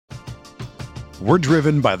We're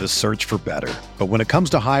driven by the search for better. But when it comes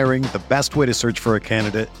to hiring, the best way to search for a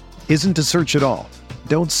candidate isn't to search at all.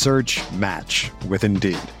 Don't search, match with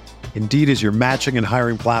Indeed. Indeed is your matching and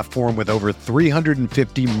hiring platform with over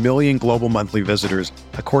 350 million global monthly visitors,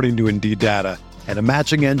 according to Indeed data, and a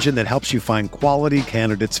matching engine that helps you find quality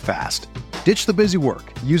candidates fast. Ditch the busy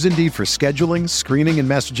work. Use Indeed for scheduling, screening, and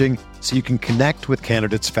messaging so you can connect with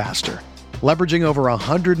candidates faster. Leveraging over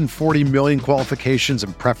 140 million qualifications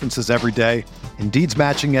and preferences every day, Indeed's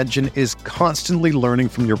matching engine is constantly learning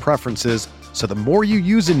from your preferences, so the more you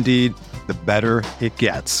use Indeed, the better it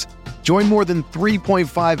gets. Join more than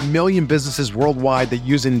 3.5 million businesses worldwide that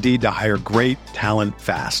use Indeed to hire great talent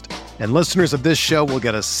fast. And listeners of this show will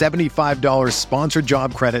get a $75 sponsored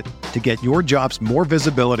job credit to get your jobs more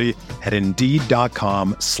visibility at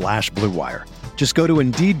Indeed.com/Blue Wire. Just go to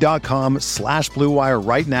Indeed.com/Blue Wire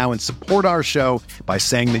right now and support our show by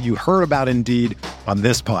saying that you heard about Indeed on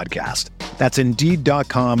this podcast. That's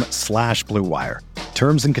Indeed.com/Blue Wire.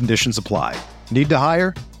 Terms and conditions apply. Need to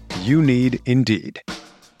hire? You need Indeed.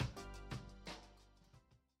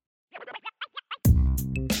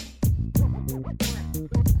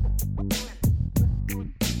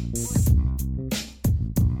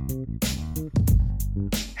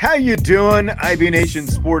 How you doing? IB Nation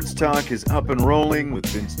Sports Talk is up and rolling with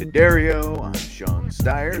Vince D'Addario. I'm Sean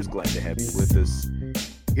Stiers. Glad to have you with us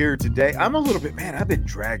here today. I'm a little bit, man, I've been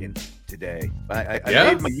dragging today. I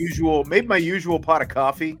made my usual pot of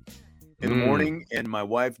coffee in the morning, and my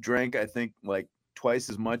wife drank, I think, like twice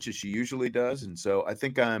as much as she usually does. And so I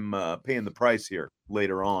think I'm paying the price here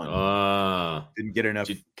later on. Didn't get enough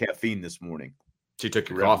caffeine this morning. She took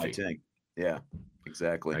your coffee. Yeah,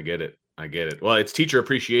 exactly. I get it. Well, it's Teacher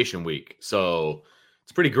Appreciation Week, so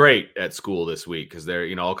it's pretty great at school this week because they're,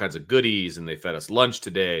 all kinds of goodies, and they fed us lunch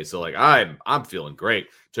today. So like I'm feeling great.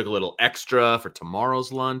 Took a little extra for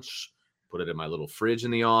tomorrow's lunch, put it in my little fridge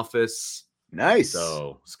in the office. Nice.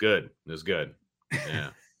 So it's good. It was good.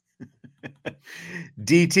 Yeah.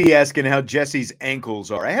 DT asking how Jesse's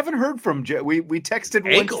ankles are. I haven't heard from we texted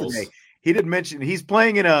ankles. Once today. He did mention he's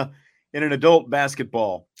playing in an adult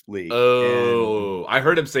basketball league. Oh, I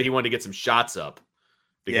heard him say he wanted to get some shots up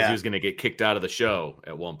because he was going to get kicked out of the show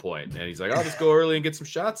at one point. And he's like, I'll just go early and get some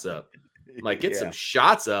shots up. I'm like, get some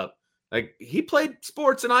shots up. Like, he played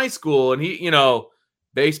sports in high school, and he,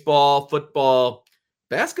 baseball, football,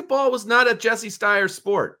 basketball was not a Jesse Stiers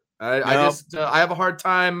sport. I have a hard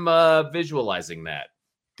time visualizing that.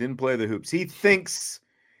 Didn't play the hoops. He thinks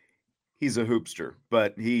he's a hoopster,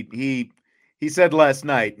 but he said last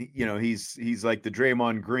night, he's like the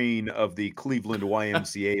Draymond Green of the Cleveland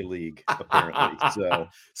YMCA League, apparently. So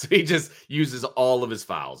he just uses all of his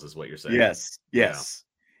fouls, is what you're saying. Yes,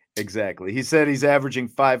 exactly. He said he's averaging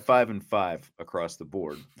 5, 5, and 5 across the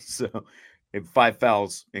board. So 5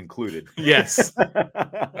 fouls included. Yes,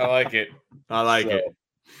 I like it.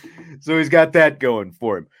 So he's got that going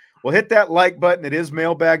for him. Well, hit that like button. It is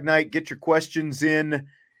Mailbag night. Get your questions in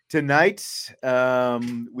tonight.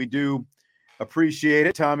 We do appreciate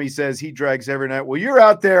it. Tommy says he drags every night. Well, you're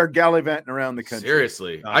out there gallivanting around the country.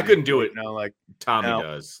 Seriously, Tommy, I couldn't do it. Like Tommy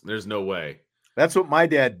does. There's no way. That's what my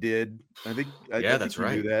dad did. I think that's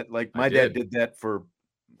right. Do that. Like my dad did that for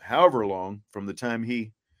however long, from the time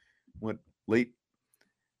he went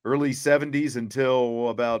early 70s until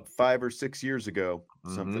about 5 or 6 years ago,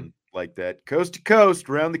 something like that. Coast to coast,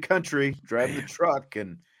 around the country, driving the truck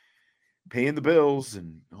and paying the bills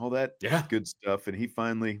and all that good stuff. And he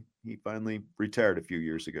finally retired a few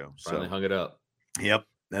years ago. Finally hung it up. Yep,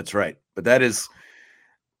 that's right. But that's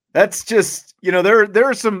just,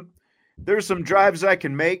 there's some drives I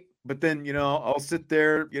can make, but then, I'll sit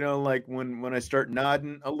there, like when I start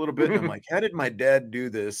nodding a little bit, and I'm like, how did my dad do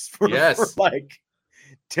this for like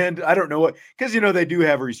 10, I don't know what, because, they do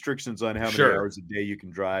have restrictions on how many hours a day you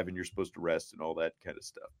can drive, and you're supposed to rest and all that kind of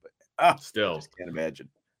stuff. But still, I just can't imagine.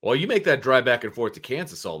 Well, you make that drive back and forth to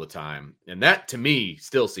Kansas all the time, and that to me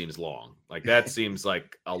still seems long. Like that seems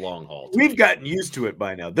like a long haul. We've gotten used to it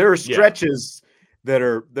by now. There are stretches that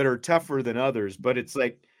are tougher than others, but it's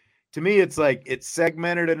like, to me, it's like it's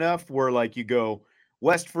segmented enough where like you go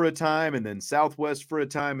west for a time and then southwest for a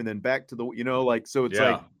time and then back to the, so it's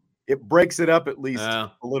like it breaks it up at least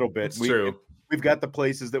a little bit. It's true. We've got the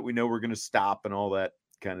places that we know we're going to stop and all that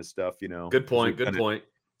kind of stuff, Good point. Good point.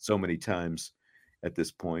 So many times at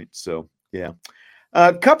this point. So, yeah.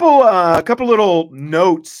 A couple little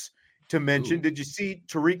notes to mention. Ooh. Did you see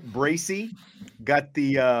Tariq Bracy got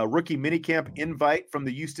the rookie minicamp invite from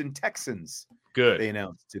the Houston Texans? Good. They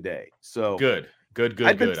announced today. So good.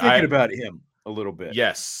 I've been thinking about him a little bit.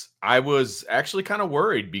 Yes. I was actually kind of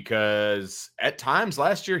worried because at times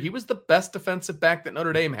last year, he was the best defensive back that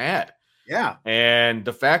Notre Dame had. Yeah. And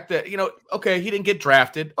the fact that, okay, he didn't get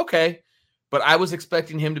drafted. Okay. But I was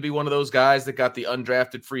expecting him to be one of those guys that got the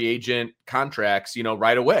undrafted free agent contracts,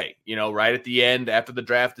 right away, right at the end after the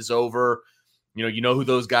draft is over. You know who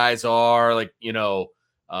those guys are. Like,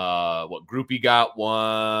 what Groupie got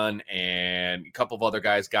one and a couple of other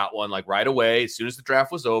guys got one like right away as soon as the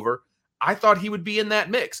draft was over. I thought he would be in that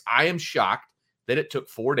mix. I am shocked that it took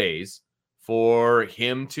 4 days for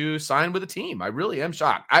him to sign with a team. I really am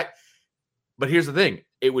shocked. But here's the thing.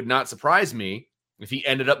 It would not surprise me if he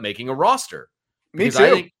ended up making a roster. Me Because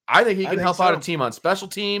too. I think he can help out a team on special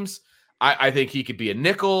teams. I think he could be a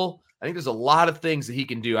nickel. I think there's a lot of things that he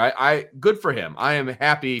can do. Good for him. I am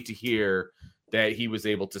happy to hear that he was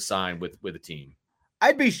able to sign with a team.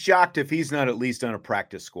 I'd be shocked if he's not at least on a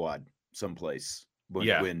practice squad someplace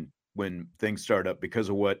when things start up because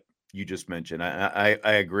of what you just mentioned. I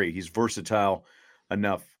agree. He's versatile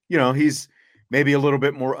enough. He's maybe a little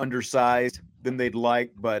bit more undersized than they'd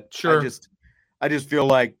like, but sure. I just feel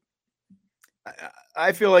like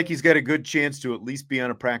he's got a good chance to at least be on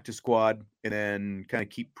a practice squad and then kind of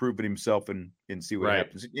keep proving himself and see what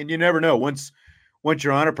happens. And you never know. Once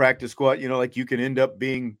you're on a practice squad, you can end up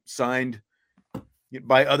being signed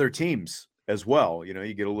by other teams as well.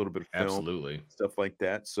 You get a little bit of film, absolutely, stuff like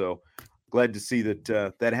that. So glad to see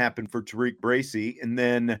that that happened for Tariq Bracy. And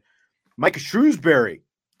then Micah Shrewsbury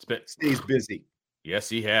stays busy. Yes,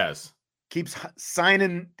 he has. Keeps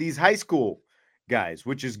signing these high school guys,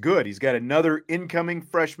 which is good. He's got another incoming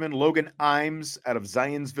freshman, Logan Imes, out of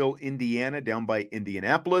Zionsville, Indiana, down by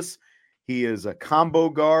Indianapolis. He is a combo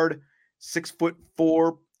guard,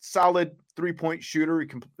 6'4", solid 3-point shooter. He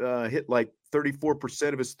can hit like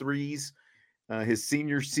 34% of his threes his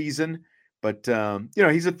senior season. But,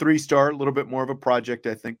 he's a 3-star, a little bit more of a project,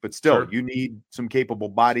 I think. But still, you need some capable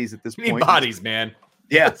bodies at this point. You need bodies, man.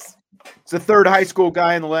 Yes. It's the third high school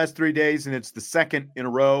guy in the last 3 days, and it's the second in a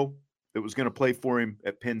row that was going to play for him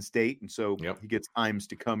at Penn State. And so he gets Imes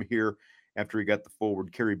to come here after he got the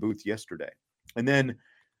forward Kerry Booth yesterday. And then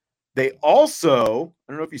they also,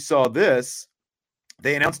 I don't know if you saw this,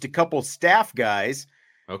 they announced a couple staff guys.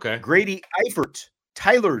 Okay. Grady Eifert,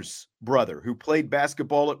 Tyler's brother, who played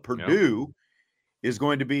basketball at Purdue, is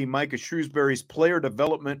going to be Micah Shrewsbury's player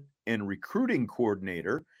development and recruiting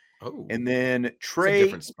coordinator. Oh. And then Trey. That's a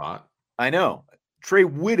different spot. I know. Trey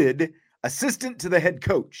Whitted, assistant to the head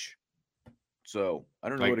coach. So I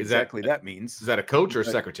don't know what exactly that means. Is that a coach or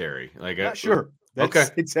secretary? Not sure.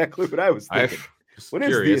 That's exactly what I was thinking. What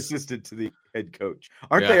is the assistant to the head coach?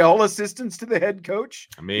 Aren't they all assistants to the head coach?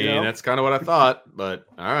 I mean, that's kind of what I thought, but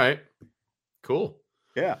all right. Cool.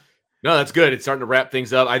 Yeah. No, that's good. It's starting to wrap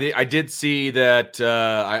things up. I did see that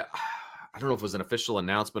I don't know if it was an official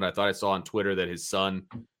announcement. I thought I saw on Twitter that his son,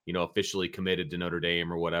 officially committed to Notre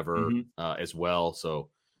Dame or whatever as well. So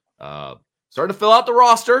starting to fill out the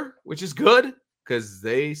roster, which is good because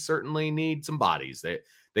they certainly need some bodies.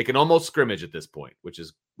 They can almost scrimmage at this point, which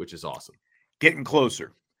is awesome. Getting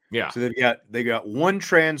closer. Yeah. So they got one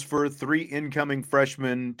transfer, 3 incoming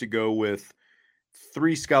freshmen to go with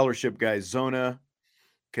 3 scholarship guys. Zona,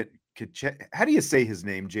 how do you say his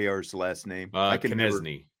name? JR's last name?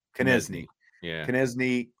 Knesny. Knesny. Yeah.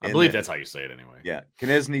 Knesny. I believe that's how you say it anyway. Yeah.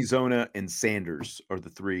 Knesny, Zona, and Sanders are the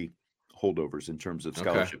 3 holdovers in terms of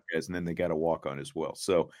scholarship guys. And then they got a walk on as well.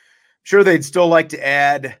 So I'm sure they'd still like to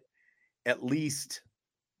add at least,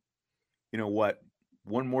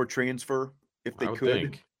 one more transfer if they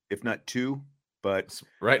could, if not 2. But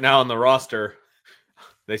right now on the roster,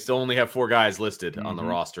 they still only have 4 guys listed on the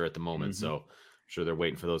roster at the moment. So I'm sure they're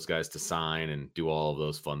waiting for those guys to sign and do all of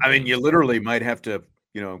those fun things. I mean, you literally might have to,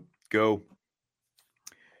 go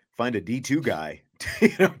find a D2 guy,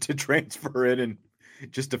 to transfer in and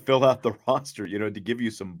just to fill out the roster, to give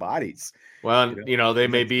you some bodies. Well, they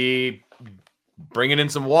may be bringing in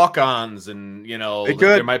some walk-ons and,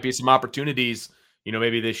 there might be some opportunities,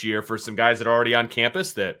 maybe this year for some guys that are already on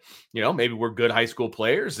campus that, maybe were good high school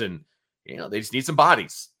players and, they just need some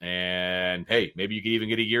bodies. And, hey, maybe you could even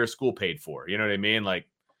get a year of school paid for. You know what I mean? Like,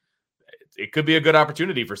 it could be a good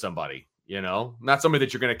opportunity for somebody, not somebody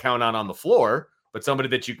that you're going to count on the floor, but somebody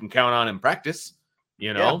that you can count on in practice,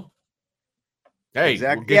 Hey,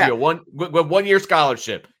 we'll give you a 1-year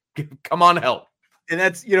scholarship. Come on, help. And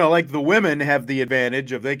that's, like the women have the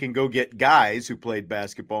advantage of they can go get guys who played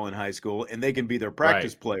basketball in high school and they can be their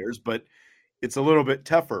practice players, but it's a little bit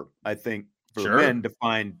tougher, I think, for men to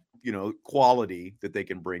find, quality that they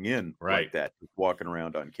can bring in like that, walking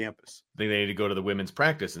around on campus. I think they need to go to the women's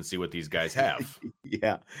practice and see what these guys have.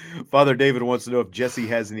 Yeah. Father David wants to know if Jesse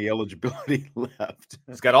has any eligibility left.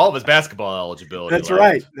 He's got all of his basketball eligibility That's left.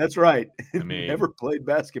 right. That's right. I mean, never played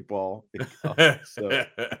basketball. So.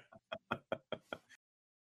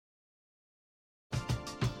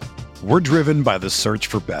 We're driven by the search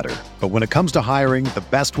for better. But when it comes to hiring, the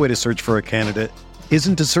best way to search for a candidate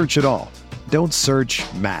isn't to search at all. Don't search,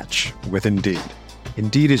 match with Indeed.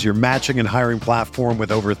 Indeed is your matching and hiring platform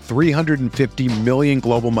with over 350 million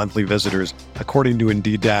global monthly visitors, according to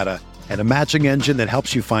Indeed data, and a matching engine that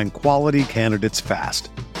helps you find quality candidates fast.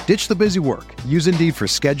 Ditch the busy work. Use Indeed for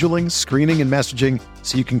scheduling, screening, and messaging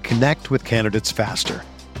so you can connect with candidates faster.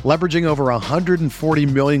 Leveraging over 140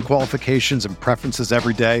 million qualifications and preferences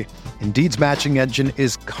every day, Indeed's matching engine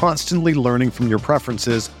is constantly learning from your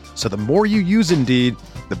preferences, so the more you use Indeed,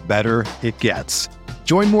 the better it gets.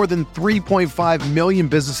 Join more than 3.5 million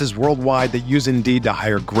businesses worldwide that use Indeed to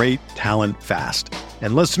hire great talent fast.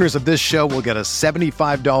 And listeners of this show will get a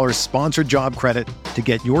 $75 sponsored job credit to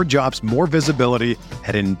get your jobs more visibility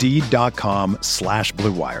at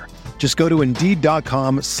Indeed.com/Blue Wire. Just go to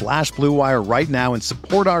Indeed.com/Blue Wire right now and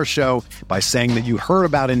support our show by saying that you heard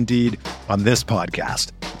about Indeed on this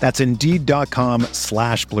podcast. That's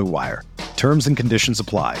Indeed.com/Blue Wire. Terms and conditions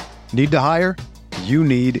apply. Need to hire? You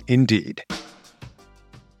need Indeed.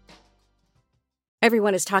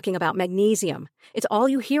 Everyone is talking about magnesium. It's all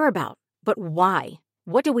you hear about. But why?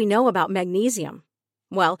 What do we know about magnesium?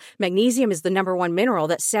 Well, magnesium is the number one mineral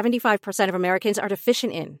that 75% of Americans are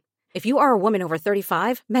deficient in. If you are a woman over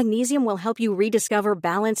 35, magnesium will help you rediscover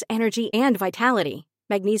balance, energy, and vitality.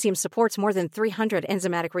 Magnesium supports more than 300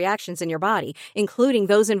 enzymatic reactions in your body, including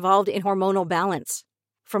those involved in hormonal balance.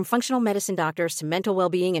 From functional medicine doctors to mental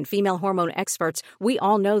well-being and female hormone experts, we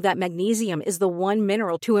all know that magnesium is the one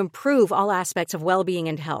mineral to improve all aspects of well-being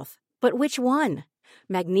and health. But which one?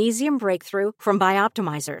 Magnesium Breakthrough from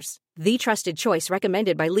Bioptimizers, the trusted choice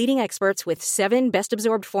recommended by leading experts with 7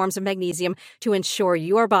 best-absorbed forms of magnesium to ensure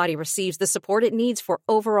your body receives the support it needs for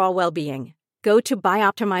overall well-being. Go to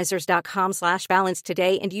bioptimizers.com/balance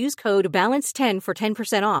today and use code BALANCE10 for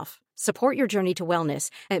 10% off. Support your journey to wellness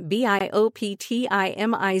at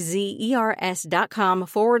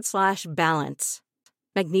bioptimizers.com/balance.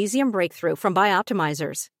 Magnesium Breakthrough from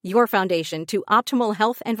Bioptimizers, your foundation to optimal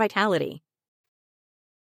health and vitality.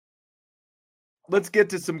 Let's get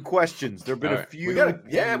to some questions. There have been a few. We got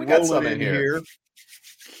some in here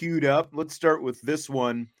queued up. Let's start with this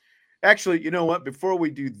one. Actually, you know what? Before we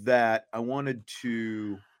do that, I wanted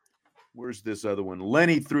to. Where's this other one?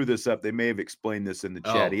 Lenny threw this up. They may have explained this in the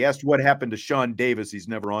chat. He asked what happened to Sean Davis. He's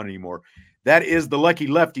never on anymore. That is the Lucky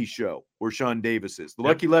Lefty show where Sean Davis is. The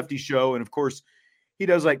Lucky Lefty show. And of course, he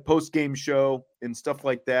does like post-game show and stuff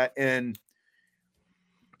like that. And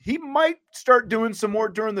he might start doing some more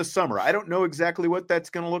during the summer. I don't know exactly what that's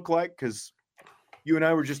going to look like because you and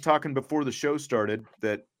I were just talking before the show started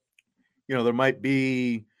that, you know, there might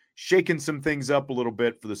be shaking some things up a little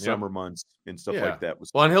bit for the summer months and stuff like that.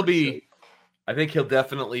 Well, and I think he'll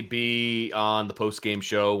definitely be on the post-game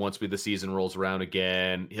show once the season rolls around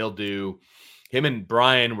again. Him and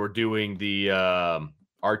Brian were doing the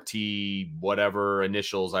RT whatever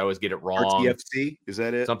initials. I always get it wrong. RTFC, is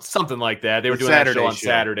that it? Something like that. They were doing that show on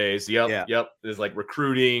Saturdays. Yep. There's like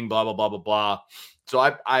recruiting, blah, blah, blah, blah, blah. So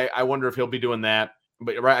I wonder if he'll be doing that.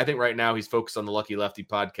 But I think right now he's focused on the Lucky Lefty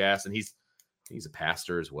podcast, and he's a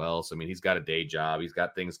pastor as well. So, I mean, he's got a day job. He's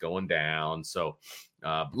got things going down. So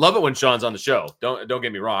love it when Sean's on the show. Don't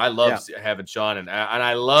get me wrong. I love having Sean, and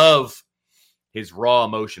I love his raw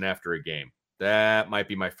emotion after a game. That might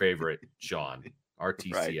be my favorite Sean.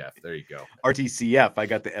 RTCF. Right. There you go. RTCF. I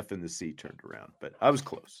got the F and the C turned around, but I was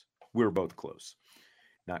close. We were both close.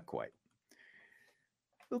 Not quite.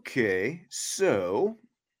 Okay. So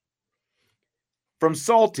from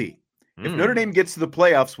Salty, if Notre Dame gets to the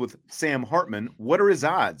playoffs with Sam Hartman, what are his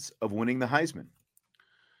odds of winning the Heisman?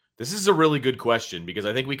 This is a really good question because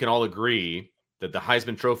I think we can all agree that the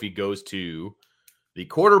Heisman Trophy goes to the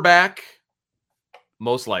quarterback,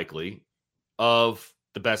 most likely, of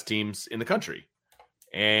the best teams in the country.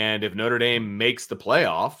 And if Notre Dame makes the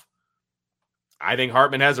playoff, I think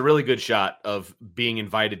Hartman has a really good shot of being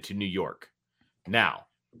invited to New York. Now,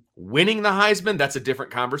 winning the Heisman, that's a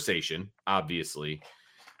different conversation, obviously.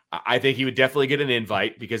 I think he would definitely get an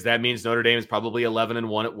invite because that means Notre Dame is probably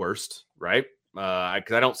 11-1 at worst, right?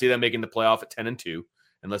 Because I don't see them making the playoff at 10-2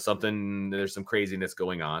 unless there's some craziness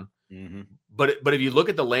going on. Mm-hmm. But if you look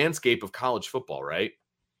at the landscape of college football, right?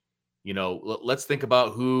 You know, let's think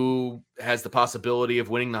about who has the possibility of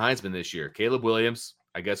winning the Heisman this year. Caleb Williams,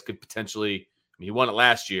 I guess, could potentially. I mean, he won it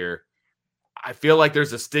last year. I feel like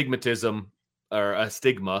there's a stigma. Excuse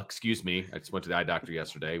me. I just went to the eye doctor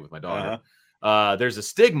yesterday with my daughter. There's a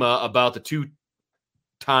stigma about the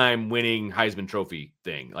 2-time winning Heisman Trophy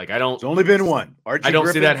thing. Like It's only been one. Archie I don't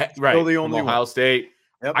Griffin, see that. Right. Still the only Ohio one. State.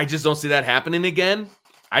 Yep. I just don't see that happening again.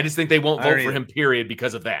 I just think they won't vote for him, period,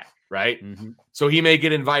 because of that. right? Mm-hmm. So he may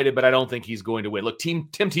get invited, but I don't think he's going to win. Look, Tim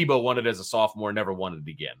Tebow won it as a sophomore, never won it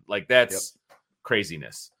again. Like, that's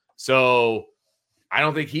craziness. So I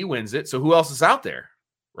don't think he wins it. So who else is out there,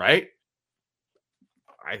 right?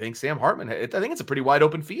 I think Sam Hartman. I think it's a pretty wide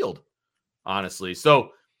open field, honestly.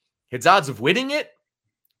 So his odds of winning it,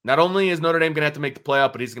 not only is Notre Dame going to have to make the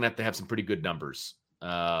playoff, but he's going to have some pretty good numbers.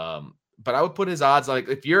 But I would put his odds, like,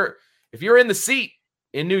 if you're in the seat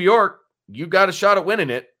in New York, you got a shot at winning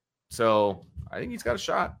it. So I think he's got a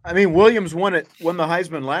shot. I mean, Williams won the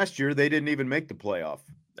Heisman last year. They didn't even make the playoff.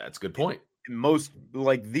 That's a good point. Most,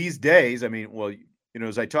 like, these days, I mean, well,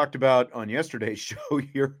 as I talked about on yesterday's show,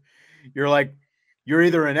 you're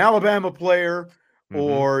either an Alabama player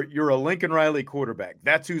or you're a Lincoln Riley quarterback.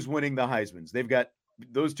 That's who's winning the Heismans.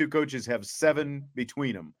 Those two coaches have 7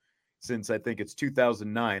 between them since I think it's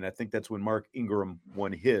 2009. I think that's when Mark Ingram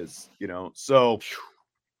won his, So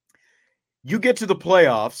you get to the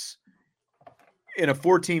playoffs in a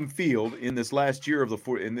 4-team field in this last year of the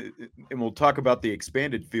four, and we'll talk about the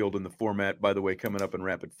expanded field in the format, by the way, coming up in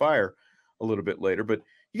rapid fire a little bit later. But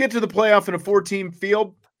you get to the playoff in a 4-team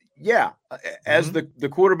field, as the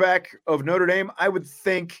quarterback of Notre Dame, I would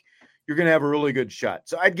think you're going to have a really good shot.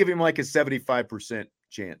 So I'd give him like a 75%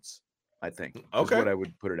 chance, I think. Okay. Is what I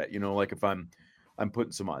would put it at. Like if I'm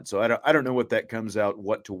putting some odds. So I don't know what that comes out,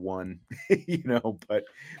 what to 1, but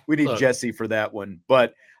we need Jesse for that one.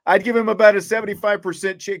 But I'd give him about a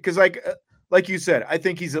 75% chance because, like you said, I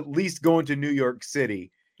think he's at least going to New York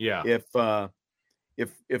City. Yeah.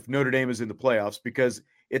 If Notre Dame is in the playoffs, because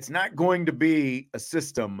it's not going to be a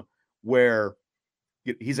system where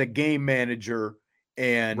he's a game manager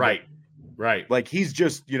and right. Like he's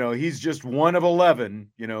just one of 11,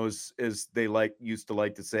 as they used to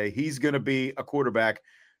like to say. He's going to be a quarterback,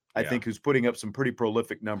 I think, who's putting up some pretty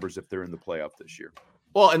prolific numbers if they're in the playoff this year.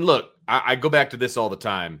 Well, and look, I go back to this all the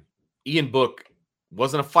time. Ian Book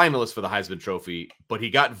wasn't a finalist for the Heisman Trophy, but he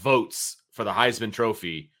got votes for the Heisman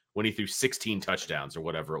Trophy when he threw 16 touchdowns or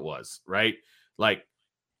whatever it was, right? Like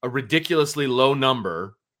a ridiculously low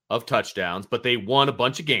number of touchdowns, but they won a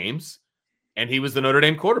bunch of games, and he was the Notre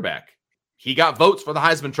Dame quarterback. He got votes for the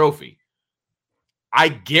Heisman Trophy. I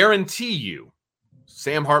guarantee you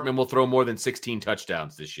Sam Hartman will throw more than 16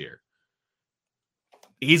 touchdowns this year.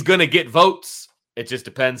 He's going to get votes. It just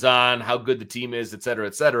depends on how good the team is, et cetera,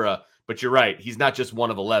 et cetera. But you're right. He's not just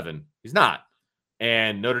one of 11. He's not.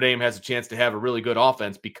 And Notre Dame has a chance to have a really good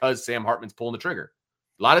offense because Sam Hartman's pulling the trigger.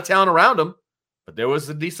 A lot of talent around him, but there was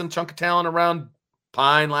a decent chunk of talent around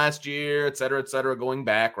Pine last year, et cetera, going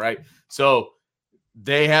back, right? So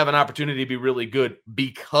they have an opportunity to be really good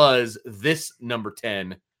because this number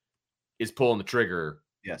 10 is pulling the trigger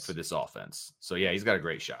for this offense. So, yeah, he's got a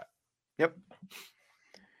great shot. Yep.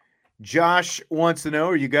 Josh wants to know,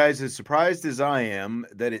 are you guys as surprised as I am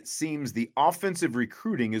that it seems the offensive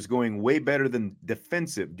recruiting is going way better than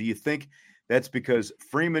defensive? Do you think that's because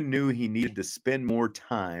Freeman knew he needed to spend more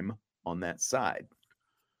time on that side?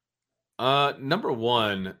 Number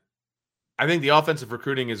one, I think the offensive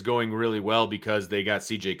recruiting is going really well because they got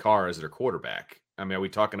CJ Carr as their quarterback. I mean, are we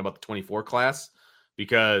talking about the 24 class?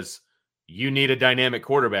 Because you need a dynamic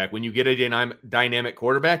quarterback. When you get a dynamic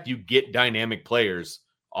quarterback, you get dynamic players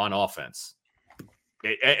on offense.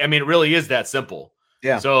 I mean, it really is that simple.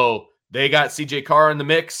 Yeah. So they got CJ Carr in the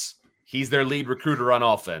mix. He's their lead recruiter on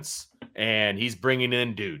offense, and he's bringing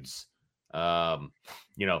in dudes. They're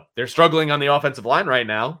struggling on the offensive line right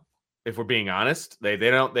now. If we're being honest,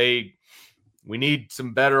 we need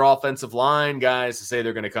some better offensive line guys to say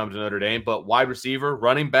they're going to come to Notre Dame, but wide receiver,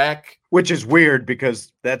 running back, which is weird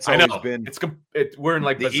because that's always been we're in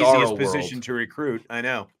like the easiest position to recruit. I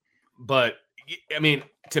know, but I mean,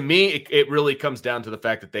 to me, it really comes down to the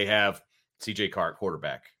fact that they have CJ Carr at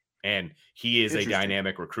quarterback, and he is a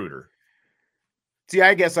dynamic recruiter. See,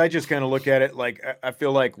 I guess I just kind of look at it like I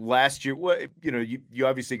feel like last year, you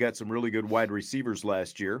obviously got some really good wide receivers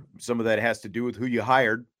last year. Some of that has to do with who you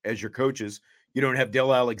hired as your coaches. You don't have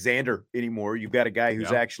Dale Alexander anymore. You've got a guy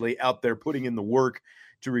who's actually out there putting in the work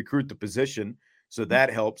to recruit the position. So that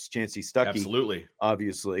helps. Chancey Stuckey, absolutely,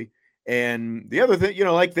 obviously. And the other thing,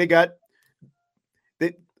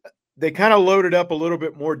 they kind of loaded up a little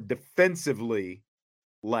bit more defensively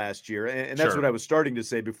last year. And that's what I was starting to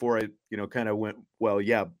say before I, kind of went, well,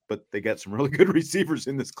 yeah, but they got some really good receivers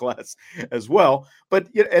in this class as well. But,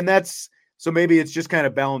 and so maybe it's just kind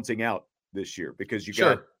of balancing out this year because you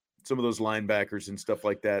got some of those linebackers and stuff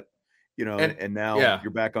like that, and now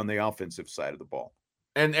you're back on the offensive side of the ball.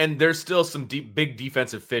 And there's still some big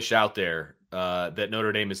defensive fish out there that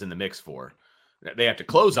Notre Dame is in the mix for. They have to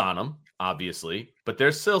close on them, obviously, but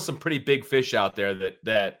there's still some pretty big fish out there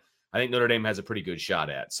that I think Notre Dame has a pretty good shot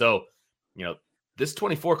at. So, this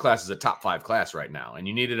 24 class is a top 5 class right now, and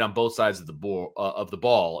you need it on both sides of the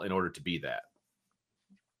ball in order to be that.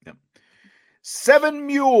 Yep. 7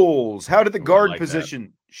 Mules. How did the guard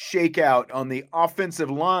position shake out on the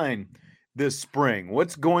offensive line this spring?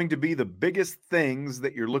 What's going to be the biggest things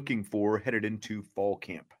that you're looking for headed into fall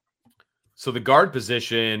camp? So the guard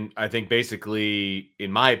position, I think basically,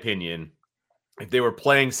 in my opinion, if they were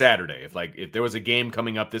playing Saturday, if there was a game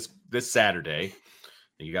coming up this Saturday,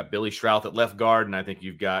 you got Billy Strouth at left guard, and I think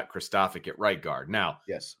you've got Kristofic at right guard. Now,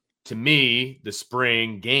 yes, to me, the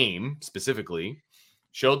spring game specifically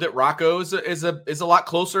showed that Rocco is a lot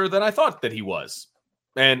closer than I thought that he was,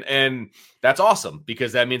 and that's awesome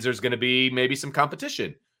because that means there's going to be maybe some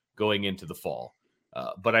competition going into the fall.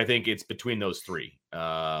 But I think it's between those three.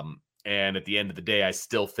 And at the end of the day, I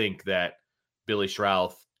still think that Billy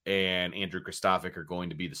Strouth and Andrew Kristofic are going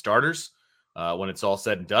to be the starters when it's all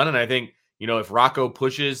said and done. And I think, if Rocco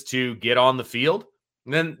pushes to get on the field,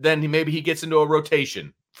 then maybe he gets into a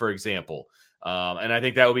rotation, for example. And I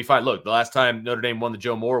think that would be fine. Look, the last time Notre Dame won the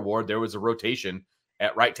Joe Moore Award, there was a rotation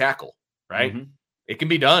at right tackle, right? Mm-hmm. It can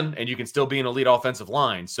be done, and you can still be an elite offensive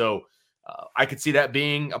line. So I could see that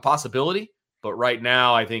being a possibility. But right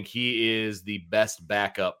now, I think he is the best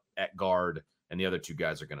backup at guard, and the other two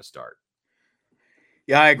guys are going to start.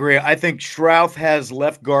 Yeah, I agree. I think Strouth has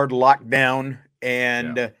left guard locked down,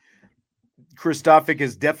 and Kristofic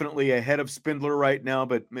is definitely ahead of Spindler right now.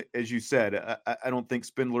 But as you said, I don't think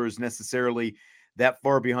Spindler is necessarily that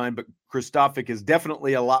far behind, but Kristofic is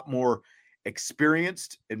definitely a lot more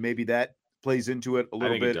experienced, and maybe that plays into it a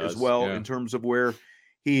little bit as well in terms of where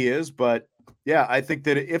he is. But yeah, I think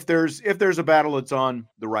that if there's a battle, it's on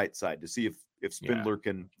the right side to see if Spindler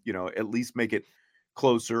can, at least make it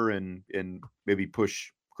closer and maybe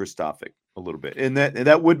push Kristofic a little bit. And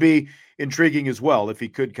that would be intriguing as well if he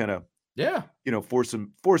could kind of,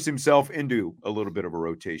 force himself into a little bit of a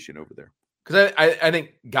rotation over there. Because I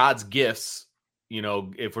think God's gifts,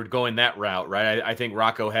 if we're going that route, right? I think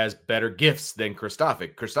Rocco has better gifts than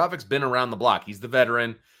Kristofic. Kristofic's been around the block. He's the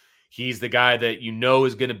veteran. He's the guy that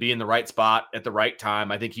is going to be in the right spot at the right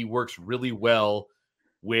time. I think he works really well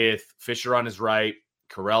with Fisher on his right,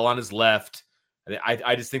 Carell on his left.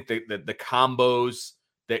 I just think that the combos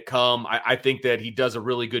that come, I think that he does a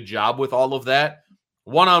really good job with all of that.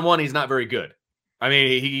 One-on-one, he's not very good. I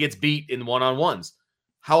mean, he gets beat in one-on-ones.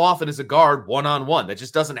 How often is a guard one-on-one? That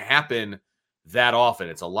just doesn't happen that often.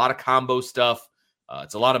 It's a lot of combo stuff.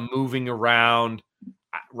 It's a lot of moving around.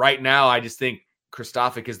 Right now, I just think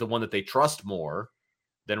Kristofic is the one that they trust more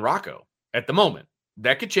than Rocco at the moment.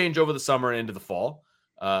 That could change over the summer and into the fall.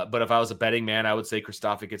 But if I was a betting man, I would say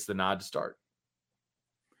Kristofic gets the nod to start.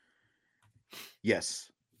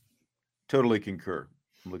 Yes, totally concur.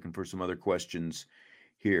 I'm looking for some other questions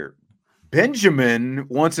here. Benjamin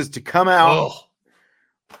wants us to come out.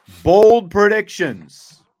 Bold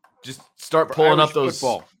predictions. Just start pulling up those.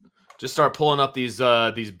 Football. Just start pulling up these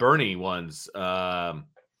Bernie ones.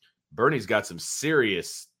 Bernie's got some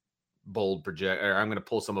serious bold project. I'm going to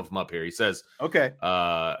pull some of them up here. He says, "Okay,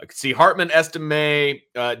 see Hartman, Estime,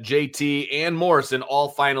 JT, and Morrison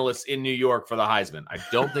all finalists in New York for the Heisman. I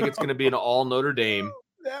don't think it's going to be an all Notre Dame.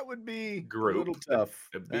 That would be group. A little tough.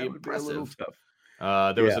 It'd be impressive. Be a little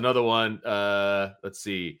tough. There was another one. Let's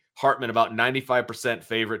see. Hartman about 95%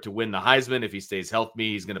 favorite to win the Heisman. If he stays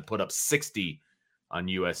healthy, he's going to put up 60 on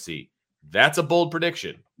USC. That's a bold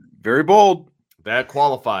prediction. Very bold. That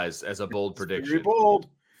qualifies as a bold prediction. Very bold.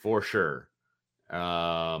 For sure.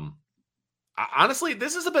 Honestly,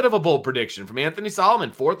 this is a bit of a bold prediction from Anthony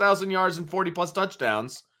Solomon. 4,000 yards and 40-plus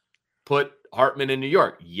touchdowns put Hartman in New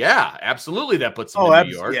York. Yeah, absolutely that puts him in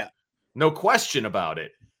New York. Yeah. No question about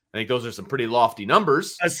it. I think those are some pretty lofty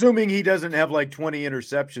numbers. Assuming he doesn't have like 20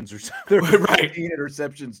 interceptions or something. Right. 15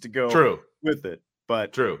 interceptions to go with it.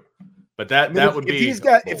 But true. But that would be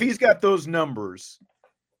if he's got those numbers,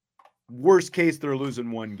 worst case they're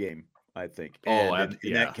losing one game, I think. And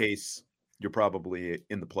in that case, you're probably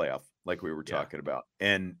in the playoff, like we were talking about.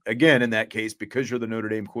 And again, in that case, because you're the Notre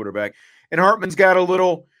Dame quarterback, and Hartman's got a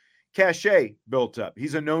little cachet built up.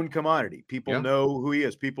 He's a known commodity. People know who he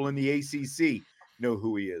is. People in the ACC know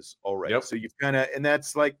who he is already. So you've kind of, and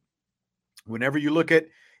that's like, whenever you look at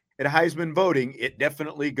Heisman voting, it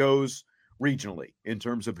definitely goes regionally in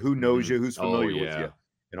terms of who knows you, who's familiar with you,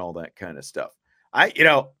 and all that kind of stuff.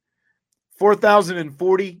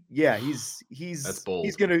 4,040. Yeah, he's that's bold.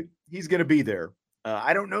 He's gonna be there.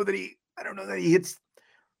 I don't know that he hits.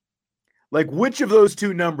 Like, which of those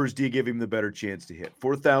two numbers do you give him the better chance to hit?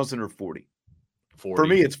 4,000 or 40? 40. For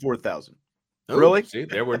me, it's 4,000. Ooh, really? See,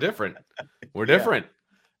 there we're different. We're different.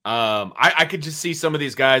 I could just see some of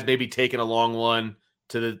these guys maybe taking a long one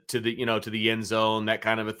to the end zone, that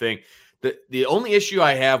kind of a thing. The only issue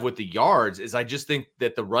I have with the yards is I just think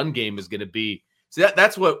that the run game is going to be. So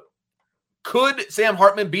that's what. Could Sam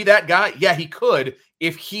Hartman be that guy? Yeah, he could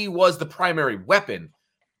if he was the primary weapon.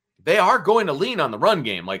 They are going to lean on the run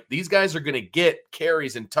game. Like, these guys are going to get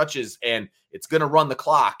carries and touches, and it's going to run the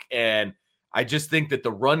clock. And I just think that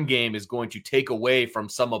the run game is going to take away from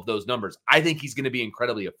some of those numbers. I think he's going to be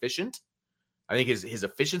incredibly efficient. I think his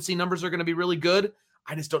efficiency numbers are going to be really good.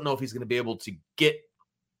 I just don't know if he's going to be able to get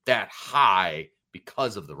that high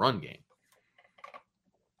because of the run game.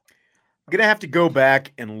 I'm going to have to go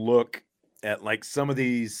back and look at like some of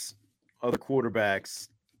these other quarterbacks,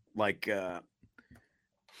 like hang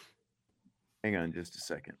on just a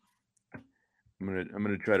second. I'm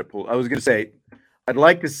gonna try to pull. I was gonna say I'd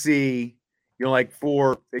like to see, like,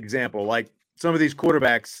 for example, like some of these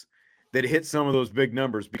quarterbacks that hit some of those big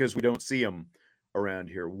numbers because we don't see them around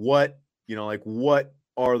here. What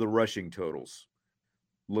are the rushing totals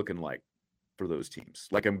looking like for those teams?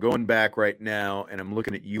 Like, I'm going back right now and I'm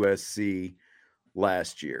looking at USC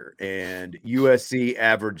last year, and USC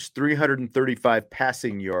averaged 335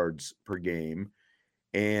 passing yards per game,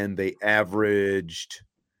 and they averaged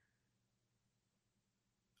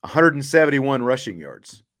 171 rushing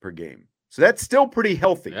yards per game. So that's still pretty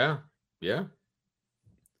healthy. Yeah.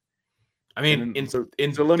 I mean, in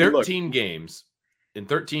 13 games,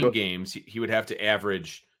 he would have to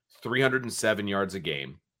average 307 yards a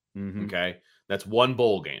game. Mm-hmm. Okay, that's one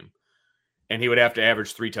bowl game. And he would have to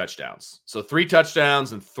average 3 touchdowns. So 3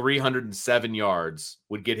 touchdowns and 307 yards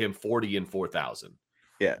would get him 40 and 4,000.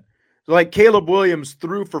 Yeah. So like Caleb Williams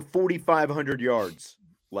threw for 4,500 yards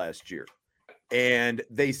last year. And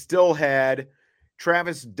they still had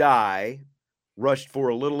Travis Dye rushed for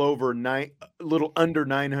a little under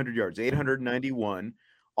 900 yards, 891.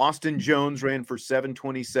 Austin Jones ran for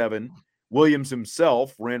 727. Williams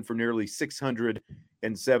himself ran for nearly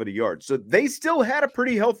 670 yards. So they still had a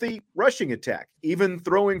pretty healthy rushing attack, even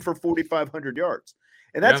throwing for 4,500 yards.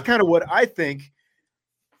 And that's kind of what I think.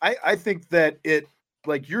 I think that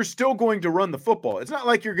you're still going to run the football. It's not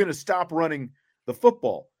like you're going to stop running the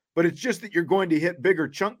football, but it's just that you're going to hit bigger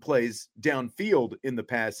chunk plays downfield in the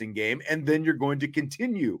passing game, and then you're going to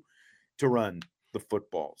continue to run the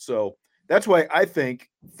football. So that's why I think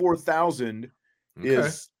 4,000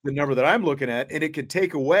 is the number that I'm looking at, and it could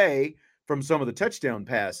take away from some of the touchdown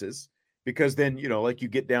passes, because then, like, you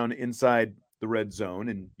get down inside the red zone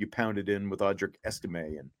and you pound it in with Audric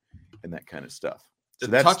Estime and that kind of stuff. So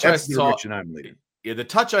that's the direction I'm leading. Yeah, the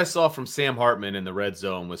touch I saw from Sam Hartman in the red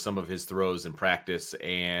zone with some of his throws in practice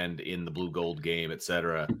and in the blue gold game,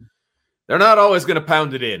 etc. They're not always going to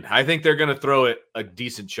pound it in. I think they're going to throw it a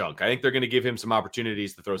decent chunk. I think they're going to give him some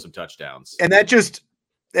opportunities to throw some touchdowns. And that just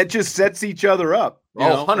sets each other up.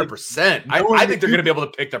 100%. I think they're going to be able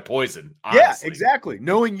to pick their poison. Honestly. Yeah, exactly.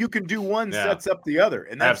 Knowing you can do one sets up the other.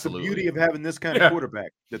 And that's the beauty of having this kind of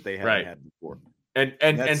quarterback that they haven't had before.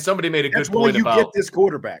 And somebody made a good point about get this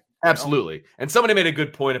quarterback. Absolutely. And somebody made a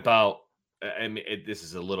good point about, this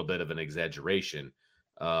is a little bit of an exaggeration.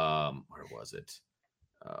 Where was it?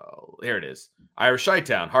 Here it is. Irish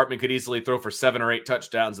Chi-Town. Hartman could easily throw for 7 or 8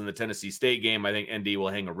 touchdowns in the Tennessee State game. I think ND will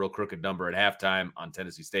hang a real crooked number at halftime on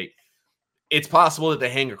Tennessee State. It's possible that they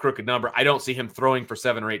hang a crooked number. I don't see him throwing for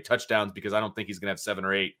 7 or 8 touchdowns because I don't think he's going to have 7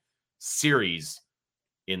 or 8 series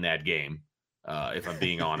in that game, if I'm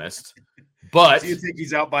being honest. But so you think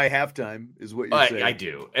he's out by halftime is what you're saying? I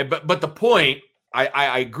do. But the point,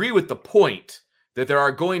 I agree with the point that there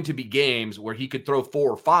are going to be games where he could throw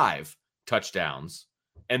 4 or 5 touchdowns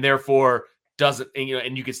and therefore doesn't,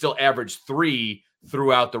 and you can still average 3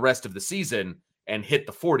 throughout the rest of the season and hit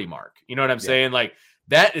the 40 mark. You know what I'm saying? Like,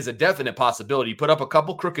 that is a definite possibility. You put up a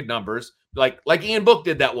couple crooked numbers, like Ian Book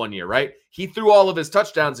did that one year, right? He threw all of his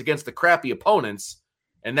touchdowns against the crappy opponents,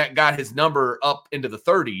 and that got his number up into the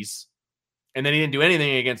 30s. And then he didn't do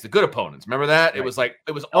anything against the good opponents. Remember that? Right.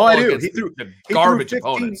 It was all against the garbage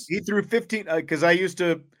opponents. He threw 15 because I used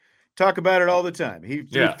to talk about it all the time. He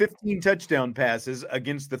threw 15 touchdown passes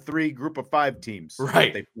against the 3 group of 5 teams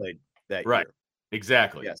that they played that year.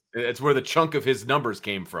 Exactly. Yes. It's where the chunk of his numbers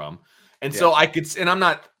came from. And so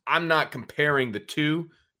I'm not comparing the two,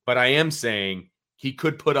 but I am saying he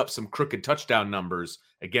could put up some crooked touchdown numbers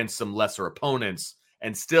against some lesser opponents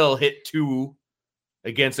and still hit 2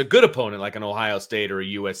 against a good opponent like an Ohio State or a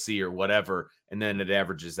USC or whatever, and then it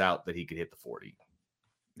averages out that he could hit the 40.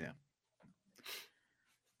 Yeah.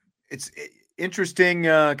 It's interesting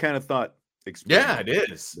kind of thought experiment. Yeah,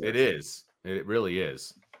 it is. It is. It really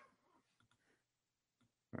is.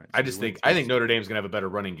 Right, I think Notre Dame's gonna have a better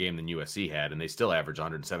running game than USC had, and they still average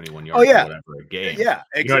 171 yards or whatever a game. Yeah,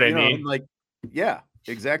 you know what I mean? Like, yeah,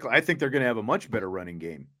 exactly. I think they're gonna have a much better running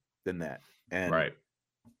game than that. And right.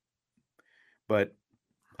 But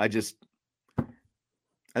I think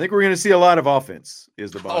we're gonna see a lot of offense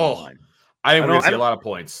is the bottom line. I think we're gonna see a lot of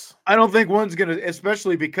points. I don't think one's gonna,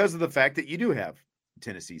 especially because of the fact that you do have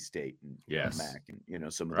Tennessee State and MAC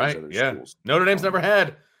and some of those other schools. Notre Dame's never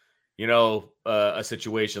had a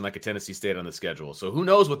situation like a Tennessee State on the schedule. So who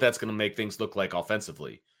knows what that's going to make things look like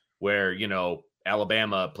offensively, where,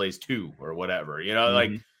 Alabama plays 2 or whatever, like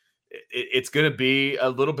it's going to be a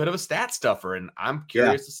little bit of a stat stuffer. And I'm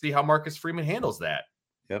curious to see how Marcus Freeman handles that.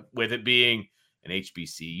 Yep. With it being an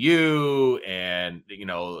HBCU and,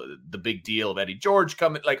 the big deal of Eddie George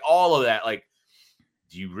coming, like all of that, like,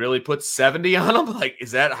 do you really put 70 on him? Like,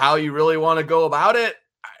 is that how you really want to go about it?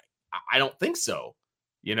 I don't think so.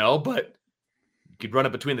 But you could run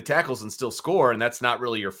it between the tackles and still score, and that's not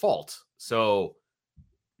really your fault. So,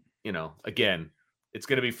 again, it's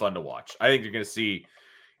going to be fun to watch. I think you're going to see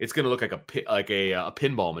it's going to look like a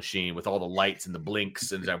pinball machine with all the lights and the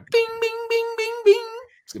blinks and bing, bing, bing, bing, bing.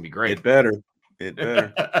 It's going to be great. It better.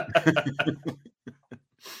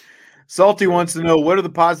 Salty wants to know, what are the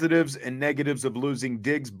positives and negatives of losing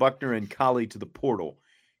Diggs, Buckner, and Colley to the portal?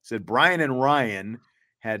 He said Brian and Ryan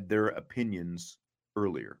had their opinions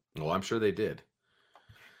earlier. Well, I'm sure they did.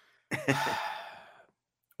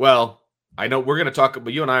 Well, I know we're going to talk,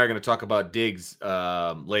 but you and I are going to talk about Diggs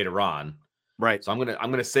later on. Right. So I'm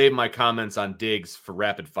going to save my comments on Diggs for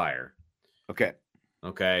rapid fire. Okay.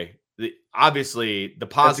 Obviously the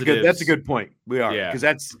positives. That's a good point. We are,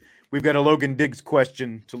 because we've got a Logan Diggs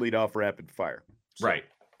question to lead off rapid fire. So. Right.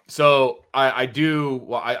 So I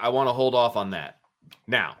want to hold off on that.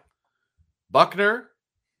 Now, Buckner,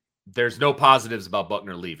 there's no positives about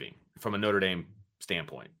Buckner leaving from a Notre Dame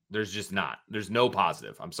standpoint. There's just not. There's no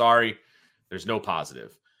positive. I'm sorry. There's no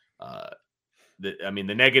positive.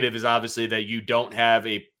 The negative is obviously that you don't have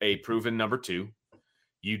a proven number 2.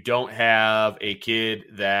 You don't have a kid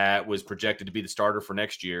that was projected to be the starter for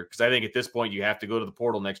next year. Because I think at this point you have to go to the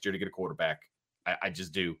portal next year to get a quarterback. I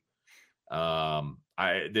just do.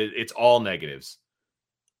 It's all negatives.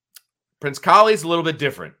 Prince Colley's a little bit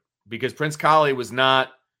different because Prince Colley was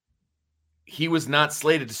not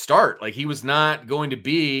slated to start. Like, he was not going to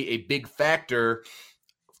be a big factor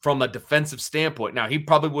from a defensive standpoint. Now, he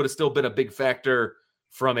probably would have still been a big factor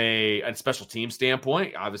from a special team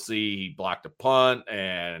standpoint. Obviously, he blocked a punt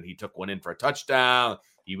and he took one in for a touchdown.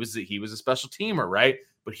 He was a special teamer, right?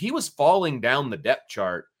 But he was falling down the depth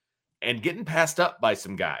chart and getting passed up by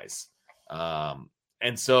some guys.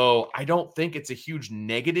 And so I don't think it's a huge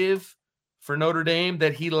negative for Notre Dame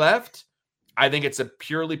that he left. I think it's a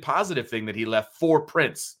purely positive thing that he left for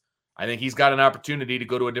Prince. I think he's got an opportunity to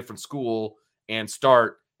go to a different school and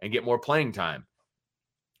start and get more playing time.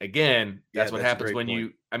 Again, that's what happens when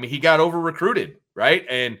he got over recruited, right?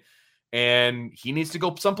 And he needs to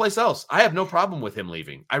go someplace else. I have no problem with him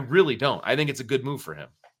leaving. I really don't. I think it's a good move for him.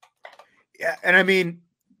 Yeah. And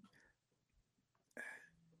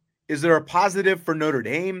is there a positive for Notre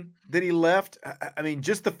Dame that he left?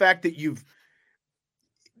 Just the fact that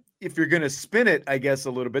if you're going to spin it, I guess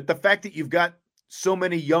a little bit, the fact that you've got so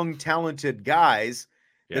many young, talented guys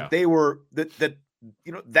that they were,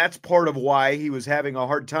 that's part of why he was having a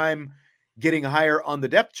hard time getting higher on the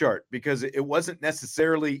depth chart, because it wasn't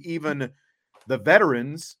necessarily even the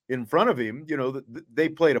veterans in front of him. They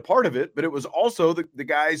played a part of it, but it was also the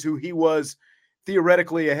guys who he was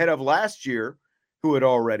theoretically ahead of last year who had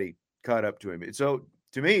already caught up to him. And so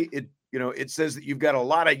to me, it says that you've got a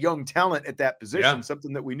lot of young talent at that position,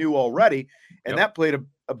 something that we knew already. And that played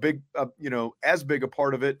a big, as big a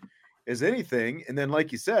part of it as anything. And then,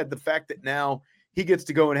 like you said, the fact that now he gets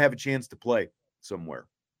to go and have a chance to play somewhere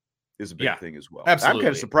is a big thing as well. Absolutely. I'm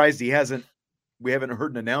kind of surprised we haven't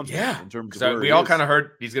heard an announcement in terms of where we all kind of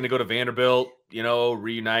heard he's going to go to Vanderbilt,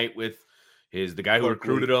 reunite with the guy who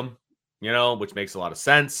recruited him, which makes a lot of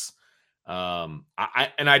sense.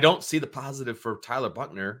 I don't see the positive for Tyler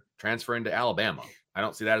Buckner transferring to Alabama. I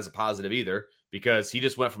don't see that as a positive either, because he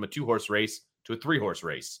just went from a 2-horse race to a 3-horse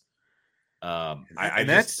race.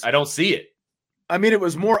 I don't see it. It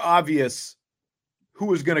was more obvious who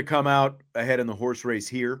was going to come out ahead in the horse race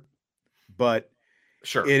here, but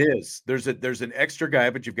sure, it is. There's an extra guy,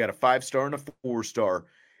 but you've got a 5-star and a 4-star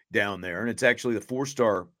down there, and it's actually the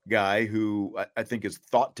 4-star guy who I think is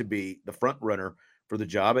thought to be the front runner for the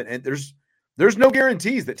job. And there's no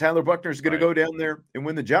guarantees that Tyler Buckner is going to go down there and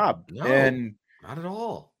win the job. No, and not at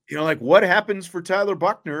all. What happens for Tyler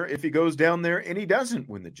Buckner if he goes down there and he doesn't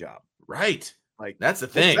win the job? Right. Like, that's the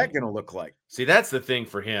thing. What's that going to look like? See, that's the thing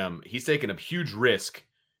for him. He's taking a huge risk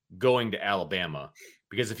going to Alabama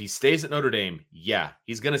because if he stays at Notre Dame, yeah,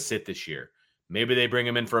 he's going to sit this year. Maybe they bring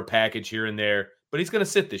him in for a package here and there, but he's going to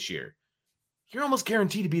sit this year. You're almost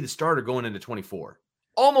guaranteed to be the starter going into 24.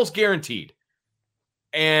 Almost guaranteed.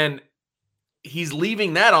 And he's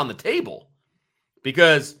leaving that on the table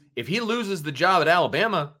because if he loses the job at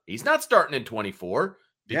Alabama, he's not starting in 24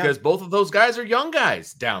 because both of those guys are young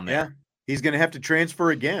guys down there. Yeah. He's going to have to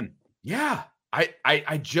transfer again. Yeah.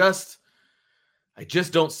 I just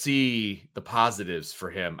don't see the positives for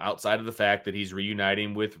him outside of the fact that he's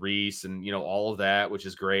reuniting with Reese and, all of that, which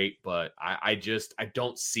is great. But I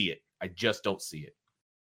don't see it. I just don't see it.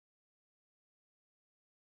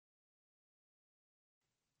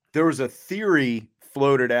 There was a theory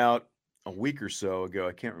floated out a week or so ago.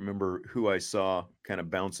 I can't remember who I saw kind of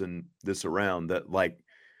bouncing this around that, like,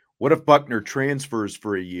 what if Buckner transfers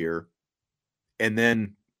for a year and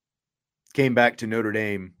then came back to Notre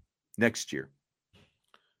Dame next year?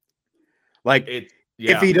 Like,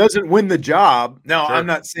 if he doesn't win the job, now I'm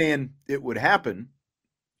not saying it would happen,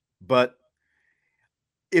 but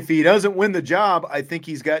if he doesn't win the job, I think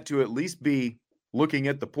he's got to at least be looking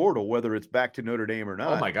at the portal, whether it's back to Notre Dame or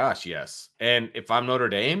not. Oh my gosh, yes. And if I'm Notre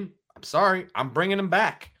Dame, I'm sorry, I'm bringing him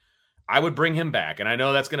back. I would bring him back. And I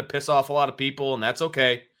know that's going to piss off a lot of people, and that's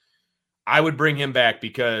okay. I would bring him back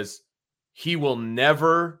because he will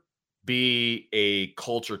never be a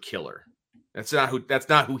culture killer. That's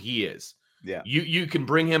not who he is. Yeah. You can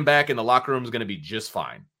bring him back and the locker room is going to be just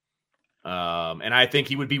fine. And I think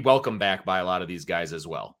he would be welcomed back by a lot of these guys as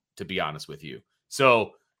well, to be honest with you.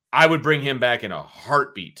 So I would bring him back in a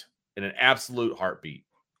heartbeat, in an absolute heartbeat.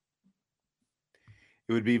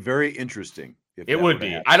 It would be very interesting. It would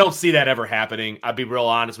be. I don't see that ever happening. I'll be real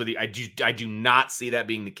honest with you. I do not see that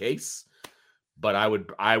being the case, but I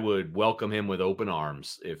would welcome him with open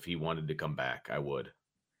arms if he wanted to come back. I would.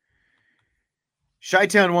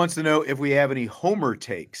 Chi-Town wants to know if we have any homer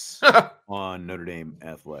takes on Notre Dame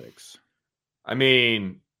athletics. I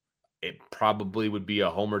mean, it probably would be a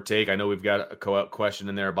homer take. I know we've got a question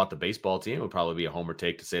in there about the baseball team. It would probably be a homer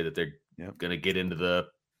take to say that they're going to get into the,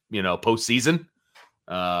 postseason.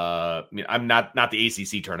 I'm not the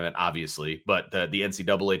ACC tournament, obviously, but the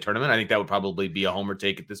NCAA tournament. I think that would probably be a homer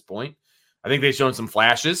take at this point. I think they've shown some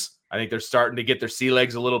flashes. I think they're starting to get their sea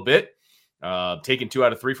legs a little bit. Taking 2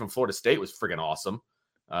 out of 3 from Florida State was friggin' awesome,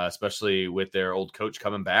 especially with their old coach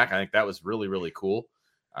coming back. I think that was really, really cool.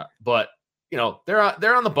 But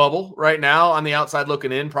they're on the bubble right now, on the outside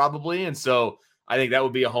looking in, probably, and so I think that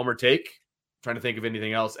would be a homer take. I'm trying to think of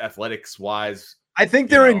anything else athletics wise. I think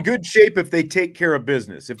they're in good shape if they take care of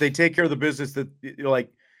business. If they take care of the business, that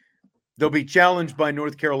they'll be challenged by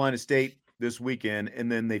North Carolina State this weekend,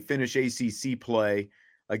 and then they finish ACC play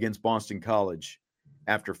against Boston College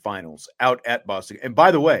after finals out at Boston. And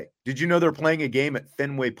by the way, did you know they're playing a game at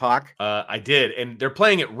Fenway Park? I did, and they're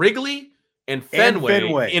playing at Wrigley and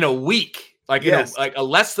Fenway in a week, in a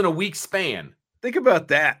less than a week span. Think about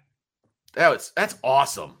that. That's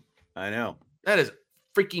awesome. I know. That is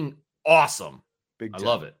freaking awesome. Big time.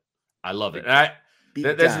 I love it.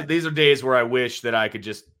 And these are days where I wish that I could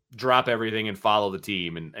just drop everything and follow the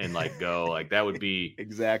team and go. That would be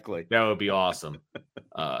exactly. That would be awesome.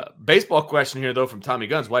 Baseball question here though from Tommy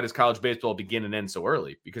Guns: why does college baseball begin and end so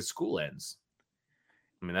early? Because school ends.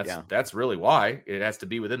 I mean, that's really why it has to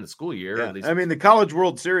be within the school year. Yeah. At least. I mean, the College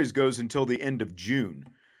World Series goes until the end of June.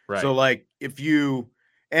 Right. So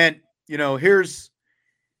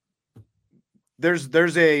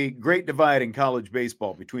there's a great divide in college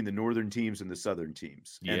baseball between the northern teams and the southern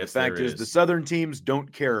teams. Yes, and the fact is the southern teams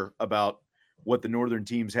don't care about what the northern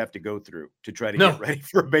teams have to go through to try to get ready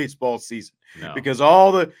for a baseball season. No. Because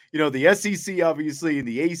all the SEC, obviously, and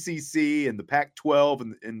the ACC and the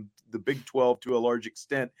Pac-12 and the Big 12 to a large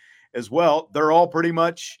extent as well, they're all pretty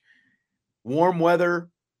much warm weather,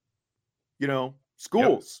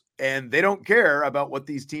 schools. Yep. And they don't care about what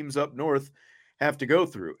these teams up north have to go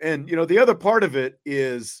through. And, the other part of it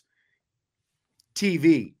is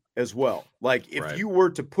TV as well. Like if you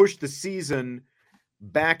were to push the season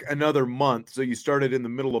back another month, so you started in the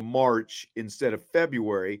middle of March instead of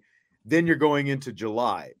February, then you're going into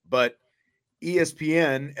July. But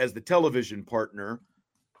ESPN, as the television partner,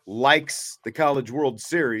 likes the College World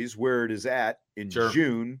Series where it is at in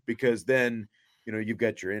June, because then, you've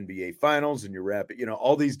got your NBA finals and your rapid,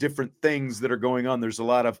 all these different things that are going on. There's a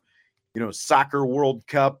lot of, soccer World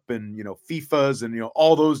Cup and, FIFAs and,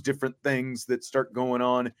 all those different things that start going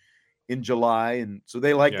on in July. And so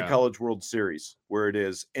they like the College World Series where it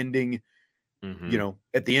is ending,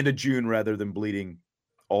 at the end of June rather than bleeding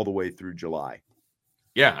all the way through July.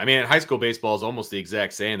 Yeah, I mean, high school baseball is almost the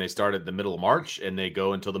exact same. They start at the middle of March and they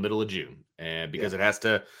go until the middle of June, and because it has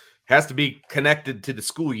to be connected to the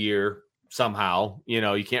school year somehow.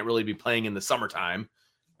 You can't really be playing in the summertime.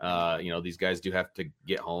 These guys do have to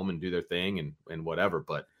get home and do their thing and whatever.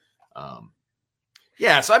 But so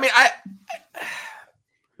I mean,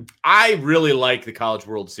 I really like the College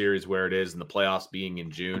World Series where it is and the playoffs being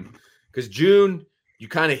in June, because June you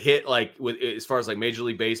kind of hit like with as far as like Major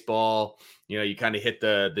League Baseball. You kind of hit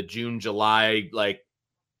the June, July,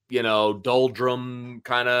 doldrum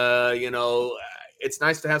kind of, it's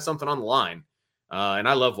nice to have something on the line. And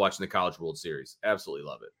I love watching the College World Series. Absolutely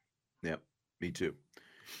love it. Yep, me too.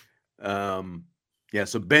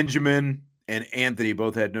 So Benjamin and Anthony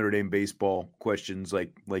both had Notre Dame baseball questions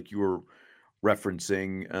like you were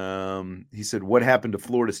referencing. He said, what happened to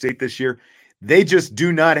Florida State this year? They just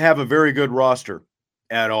do not have a very good roster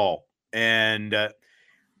at all. And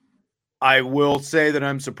I will say that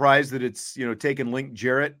I'm surprised that it's, taken Link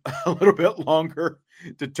Jarrett a little bit longer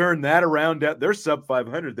to turn that around. They're sub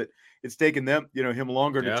 500, that it's taken them, him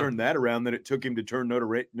longer to turn that around than it took him to turn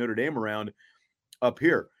Notre Dame around up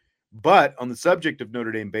here. But on the subject of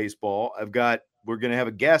Notre Dame baseball, we're going to have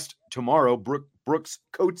a guest tomorrow. Brooks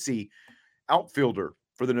Coatsy, outfielder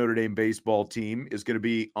for the Notre Dame baseball team, is going to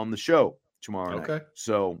be on the show tomorrow night.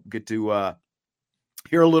 So get to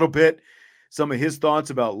hear a little bit, some of his thoughts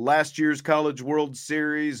about last year's College World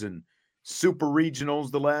Series and Super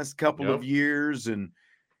Regionals the last couple of years. And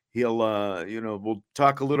he'll, we'll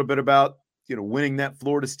talk a little bit about, winning that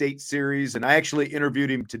Florida State series. And I actually interviewed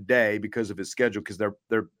him today because of his schedule, because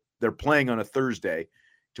they're playing on a Thursday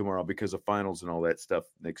tomorrow because of finals and all that stuff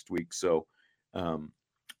next week. So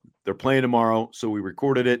they're playing tomorrow. So we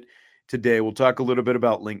recorded it today. We'll talk a little bit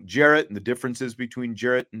about Link Jarrett and the differences between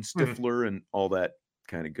Jarrett and Stifler and all that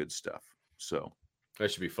kind of good stuff. So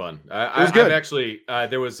that should be fun. It was good. I've actually,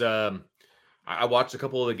 there was, I watched a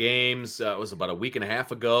couple of the games. It was about a week and a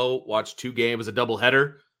half ago. Watched 2 games, a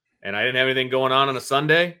doubleheader, and I didn't have anything going on a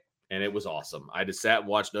Sunday, and it was awesome. I just sat and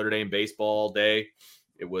watched Notre Dame baseball all day.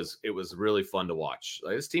 It was really fun to watch.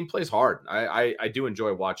 This team plays hard. I do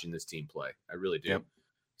enjoy watching this team play. I really do. Yep,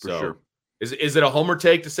 for sure. Is it a homer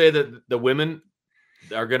take to say that the women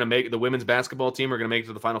are going to make the women's basketball team are going to make it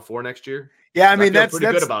to the Final Four next year? Yeah, I mean that's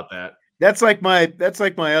pretty good about that. That's like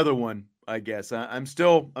my other one, I guess. I'm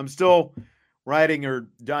still riding or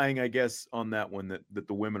dying, I guess, on that one that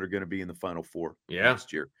the women are going to be in the Final Four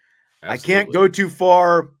next year. Absolutely. I can't go too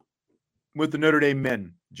far with the Notre Dame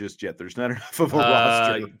men just yet. There's not enough of a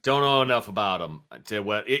roster. Don't know enough about them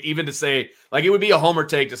even to say, like, it would be a homer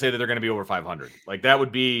take to say that they're going to be over 500. Like, that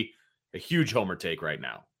would be a huge homer take right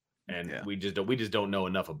now. And we just don't know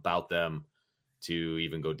enough about them to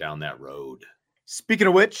even go down that road. Speaking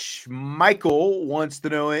of which, Michael wants to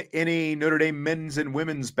know any Notre Dame men's and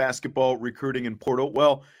women's basketball recruiting in portal.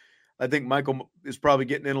 Well, I think Michael is probably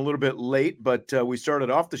getting in a little bit late, but we started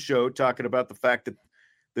off the show talking about the fact that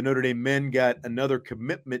the Notre Dame men got another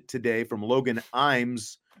commitment today from Logan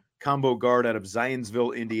Imes, combo guard out of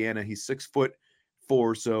Zionsville, Indiana. He's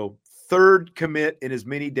 6'4", so third commit in as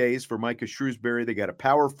many days for Micah Shrewsbury. They got a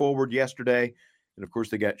power forward yesterday, and of course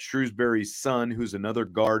they got Shrewsbury's son, who's another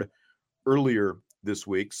guard, earlier this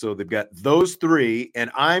week. So they've got those 3,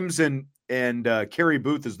 and Imes and Kerry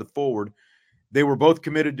Booth is the forward. They were both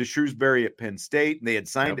committed to Shrewsbury at Penn State, and they had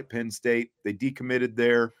signed at Penn State. They decommitted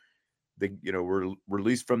there. They were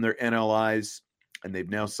released from their NLIs, and they've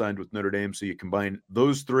now signed with Notre Dame. So you combine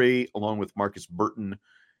those 3 along with Marcus Burton,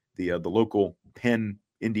 the local Penn,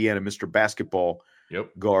 Indiana Mr. Basketball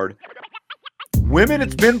guard. Women,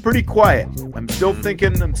 it's been pretty quiet. I'm still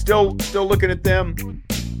looking at them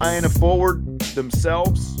eyeing a forward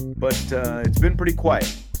themselves, but it's been pretty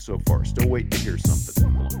quiet so far. Still waiting to hear something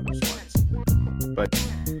along those lines. But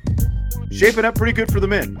shaping up pretty good for the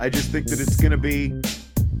men. I just think that it's going to be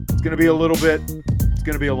a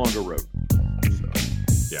longer road. So.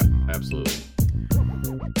 Yeah, absolutely.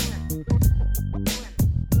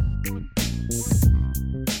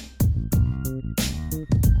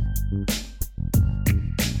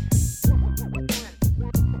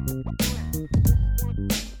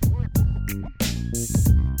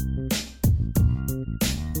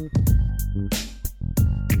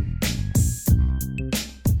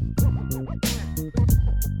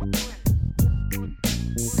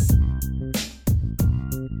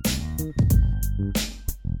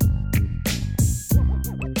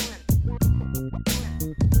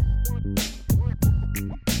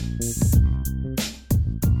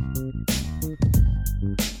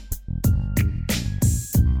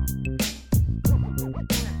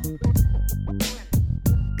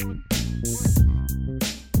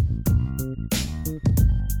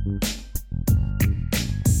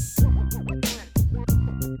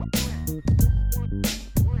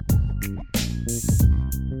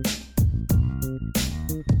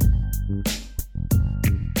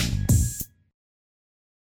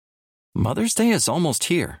 Mother's Day is almost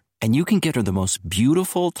here, and you can get her the most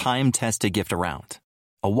beautiful time-tested gift around.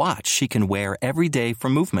 A watch she can wear every day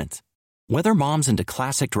from Movement. Whether mom's into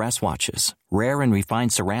classic dress watches, rare and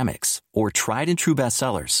refined ceramics, or tried and true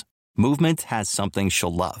bestsellers, Movement has something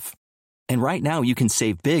she'll love. And right now you can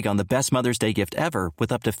save big on the best Mother's Day gift ever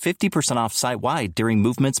with up to 50% off site-wide during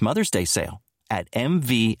Movement's Mother's Day sale at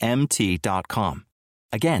MVMT.com.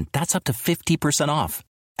 Again, that's up to 50% off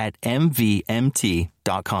at MVMT.com.